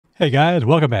Hey guys,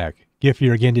 welcome back. Gift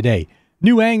here again today.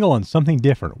 New angle and something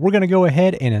different. We're going to go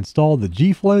ahead and install the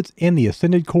G floats and the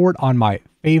Ascended cord on my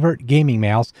favorite gaming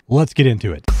mouse. Let's get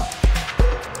into it.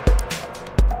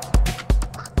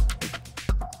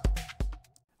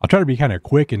 I'll try to be kind of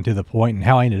quick and to the point in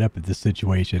how I ended up at this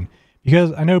situation,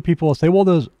 because I know people will say, well,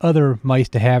 there's other mice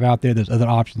to have out there. There's other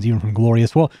options even from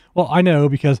Glorious. Well, I know,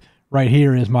 because right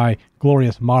here is my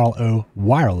Glorious Model O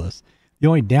wireless. The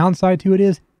only downside to it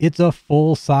is it's a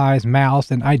full-size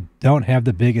mouse, and I don't have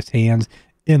the biggest hands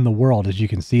in the world, as you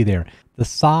can see there. The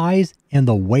size and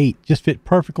the weight just fit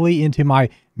perfectly into my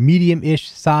medium-ish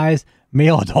size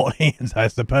male adult hands, I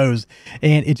suppose,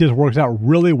 and it just works out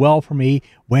really well for me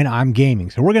when I'm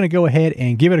gaming. So we're going to go ahead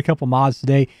and give it a couple mods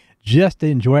today just to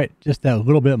enjoy it just a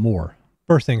little bit more.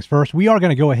 First things first, we are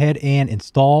going to go ahead and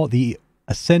install the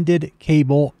Ascended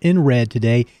cable in red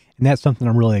today, and that's something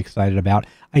I'm really excited about.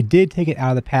 I did take it out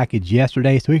of the package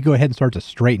yesterday, so we can go ahead and start to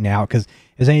straighten out, because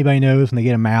as anybody knows, when they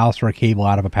get a mouse or a cable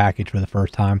out of a package for the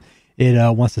first time, it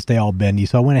wants to stay all bendy.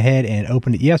 So I went ahead and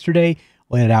opened it yesterday,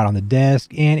 laid it out on the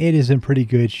desk, and it is in pretty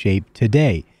good shape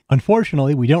today.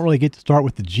 Unfortunately, we don't really get to start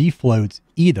with the G floats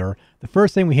either. The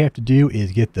first thing we have to do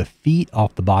is get the feet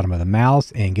off the bottom of the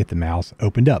mouse and get the mouse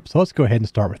opened up. So let's go ahead and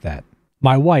start with that.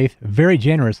 My wife, very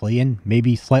generously and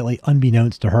maybe slightly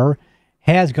unbeknownst to her,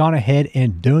 has gone ahead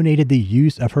and donated the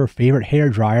use of her favorite hair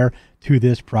dryer to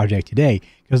this project today.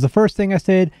 Because the first thing I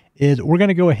said is we're going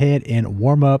to go ahead and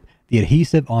warm up the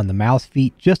adhesive on the mouse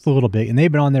feet just a little bit. And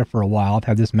they've been on there for a while. I've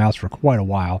had this mouse for quite a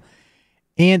while.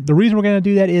 And the reason we're going to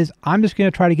do that is I'm just going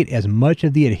to try to get as much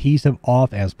of the adhesive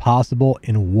off as possible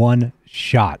in one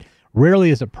shot.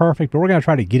 Rarely is it perfect, but we're going to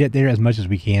try to get it there as much as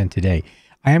we can today.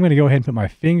 I am going to go ahead and put my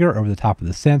finger over the top of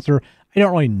the sensor. I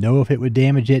don't really know if it would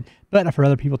damage it, but I've heard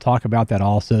other people talk about that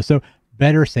also. So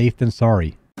better safe than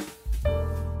sorry.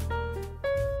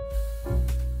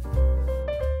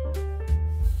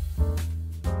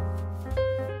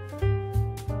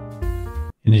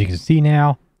 And as you can see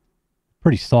now,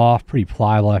 pretty soft, pretty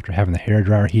pliable after having the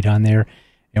hairdryer heat on there.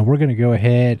 And we're going to go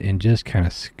ahead and just kind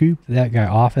of scoop that guy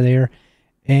off of there.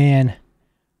 And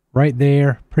right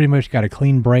there, pretty much got a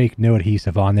clean break, no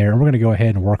adhesive on there. And we're going to go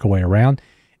ahead and work our way around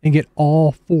and get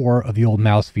all four of the old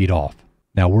mouse feet off.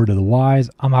 Now, word to the wise,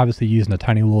 I'm obviously using a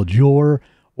tiny little jeweler,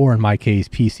 or in my case,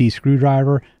 PC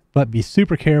screwdriver, but be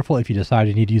super careful if you decide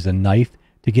you need to use a knife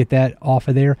to get that off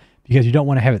of there, because you don't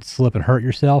want to have it slip and hurt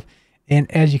yourself. And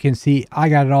as you can see, I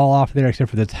got it all off there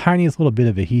except for the tiniest little bit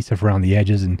of adhesive around the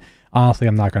edges. And honestly,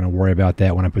 I'm not going to worry about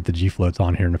that when I put the G floats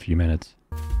on here in a few minutes.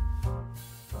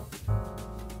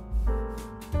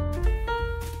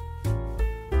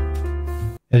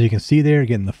 As you can see there,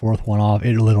 getting the fourth one off,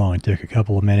 it literally only took a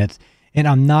couple of minutes. And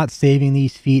I'm not saving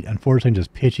these feet, unfortunately, I'm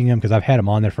just pitching them, because I've had them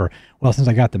on there for, well, since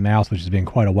I got the mouse, which has been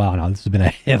quite a while now. This has been a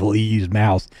heavily used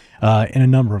mouse in a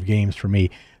number of games for me.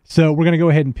 So we're going to go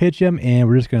ahead and pitch them, and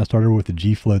we're just going to start over with the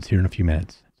G floats here in a few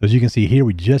minutes. So as you can see here,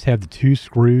 we just have the two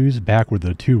screws back where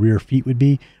the two rear feet would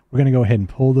be. We're going to go ahead and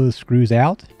pull those screws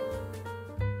out.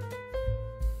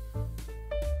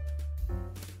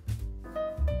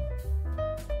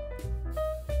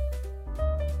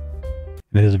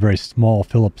 And there's a very small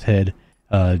Phillips head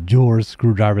jeweler's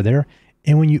screwdriver there.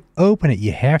 And when you open it,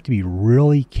 you have to be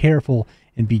really careful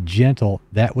and be gentle.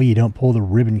 That way you don't pull the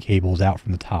ribbon cables out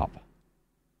from the top.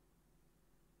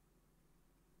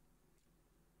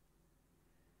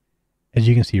 As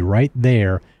you can see right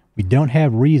there, we don't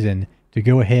have reason to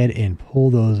go ahead and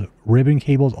pull those ribbon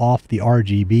cables off the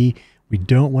RGB. We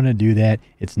don't want to do that.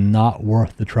 It's not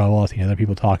worth the trouble. I've seen other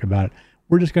people talk about it.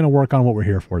 We're just going to work on what we're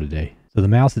here for today. So the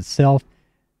mouse itself,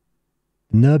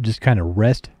 the nub just kind of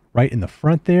rests right in the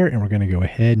front there, and we're going to go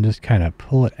ahead and just kind of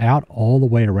pull it out all the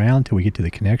way around till we get to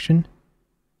the connection.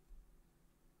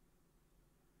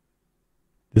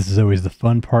 This is always the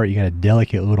fun part. You got a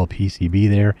delicate little PCB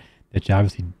there that you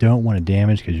obviously don't want to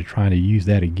damage because you're trying to use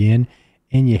that again.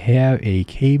 And you have a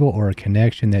cable or a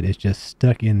connection that is just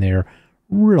stuck in there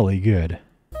really good.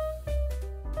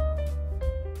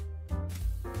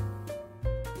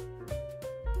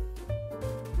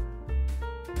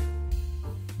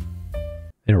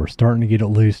 There, we're starting to get it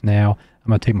loose now. I'm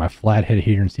going to take my flathead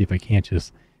here and see if I can't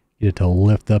just get it to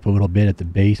lift up a little bit at the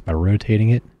base by rotating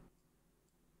it.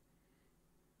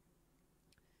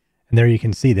 And there you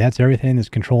can see that's everything that's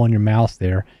controlling your mouse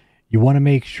there. You want to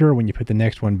make sure when you put the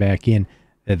next one back in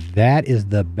that that is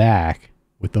the back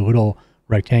with the little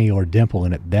rectangular dimple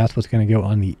in it. That's what's going to go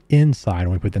on the inside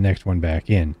when we put the next one back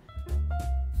in.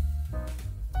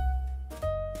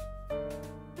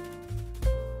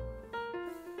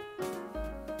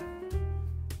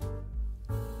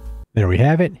 There we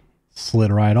have it.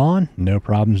 Slid right on, no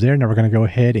problems there. Now we're going to go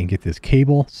ahead and get this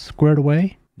cable squared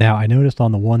away. Now I noticed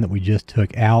on the one that we just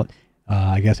took out,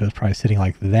 I guess it was probably sitting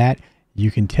like that.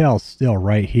 You can tell still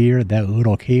right here, that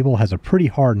little cable has a pretty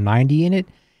hard 90 in it.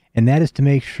 And that is to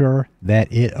make sure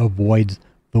that it avoids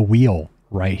the wheel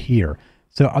right here.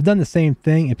 So I've done the same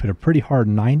thing and put a pretty hard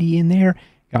 90 in there,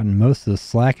 gotten most of the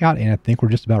slack out, and I think we're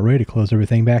just about ready to close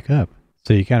everything back up.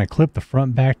 So you kind of clip the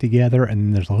front back together, and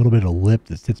then there's a little bit of lip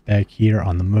that sits back here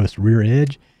on the most rear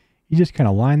edge. You just kind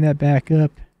of line that back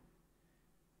up,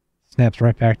 snaps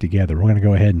right back together. We're going to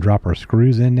go ahead and drop our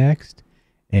screws in next,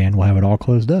 and we'll have it all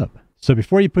closed up. So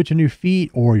before you put your new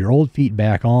feet or your old feet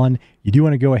back on, you do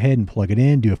want to go ahead and plug it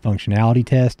in, do a functionality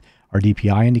test. Our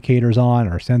DPI indicator's on,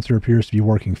 our sensor appears to be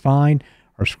working fine,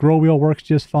 our scroll wheel works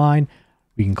just fine.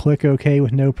 We can click OK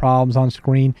with no problems on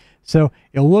screen. So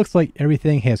it looks like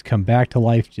everything has come back to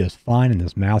life just fine in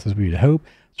this mouse as we would hope.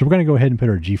 So we're going to go ahead and put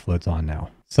our G floats on now.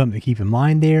 Something to keep in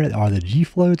mind there are the G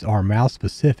floats are mouse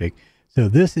specific. So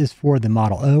this is for the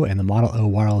Model O and the Model O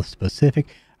wireless specific.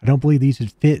 I don't believe these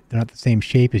would fit. They're not the same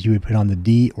shape as you would put on the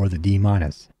D or the D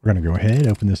minus. We're going to go ahead,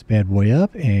 open this bad boy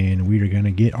up, and we are going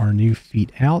to get our new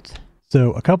feet out.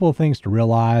 So a couple of things to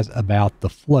realize about the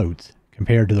floats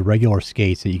compared to the regular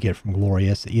skates that you get from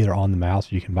Glorious, either on the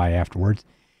mouse or you can buy afterwards,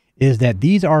 is that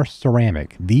these are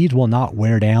ceramic. These will not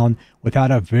wear down without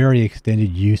a very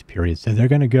extended use period. So they're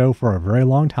going to go for a very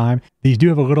long time. These do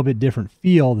have a little bit different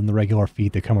feel than the regular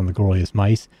feet that come on the Glorious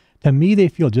mice. To me, they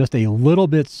feel just a little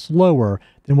bit slower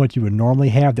than what you would normally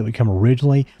have that would come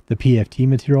originally, the PFT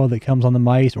material that comes on the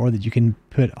mice or that you can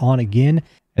put on again.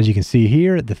 As you can see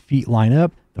here, the feet line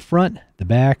up, the front, the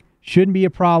back, shouldn't be a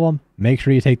problem. Make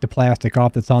sure you take the plastic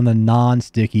off that's on the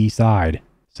non-sticky side.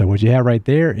 So what you have right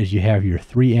there is you have your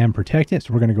 3M protectant.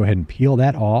 So we're going to go ahead and peel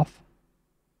that off.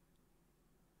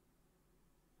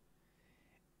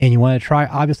 And you want to try,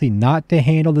 obviously, not to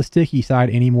handle the sticky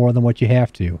side any more than what you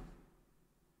have to.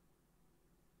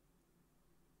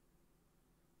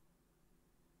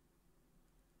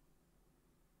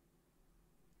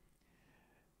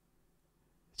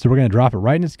 So we're going to drop it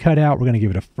right in its cutout. We're going to give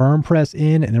it a firm press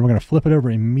in, and then we're going to flip it over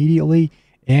immediately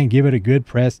and give it a good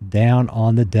press down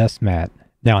on the desk mat.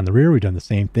 Now on the rear, we've done the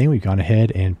same thing. We've gone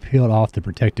ahead and peeled off the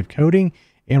protective coating,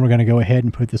 and we're going to go ahead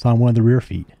and put this on one of the rear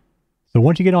feet. So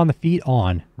once you get on the feet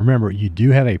on, remember, you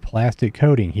do have a plastic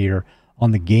coating here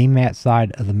on the game mat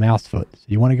side of the mouse foot. So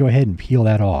you want to go ahead and peel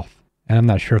that off. And I'm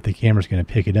not sure if the camera's going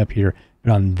to pick it up here,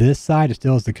 but on this side, it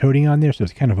still has the coating on there. So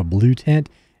it's kind of a blue tint.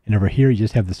 And over here, you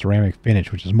just have the ceramic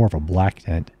finish, which is more of a black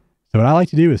tint. So what I like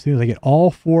to do as soon as I get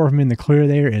all four of them in the clear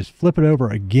there is flip it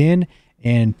over again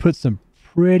and put some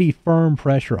pretty firm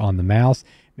pressure on the mouse.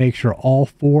 Make sure all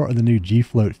four of the new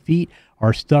G-Float feet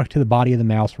are stuck to the body of the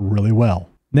mouse really well.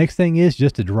 Next thing is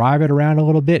just to drive it around a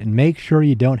little bit and make sure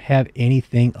you don't have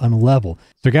anything unlevel.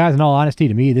 So guys, in all honesty,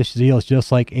 to me, this deal is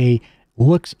just like a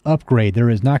looks upgrade. There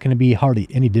is not going to be hardly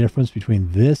any difference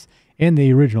between this and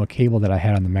the original cable that I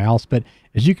had on the mouse. But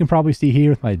as you can probably see here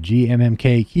with my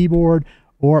GMMK keyboard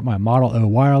or my Model O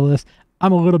wireless,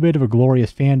 I'm a little bit of a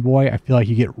Glorious fanboy. I feel like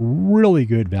you get really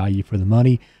good value for the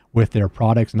money with their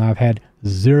products, and I've had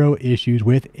zero issues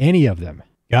with any of them.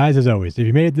 Guys, as always, if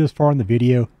you made it this far in the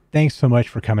video, thanks so much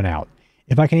for coming out.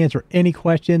 If I can answer any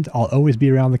questions, I'll always be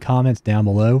around the comments down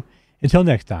below. Until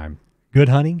next time, good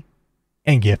hunting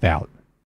and GIF out.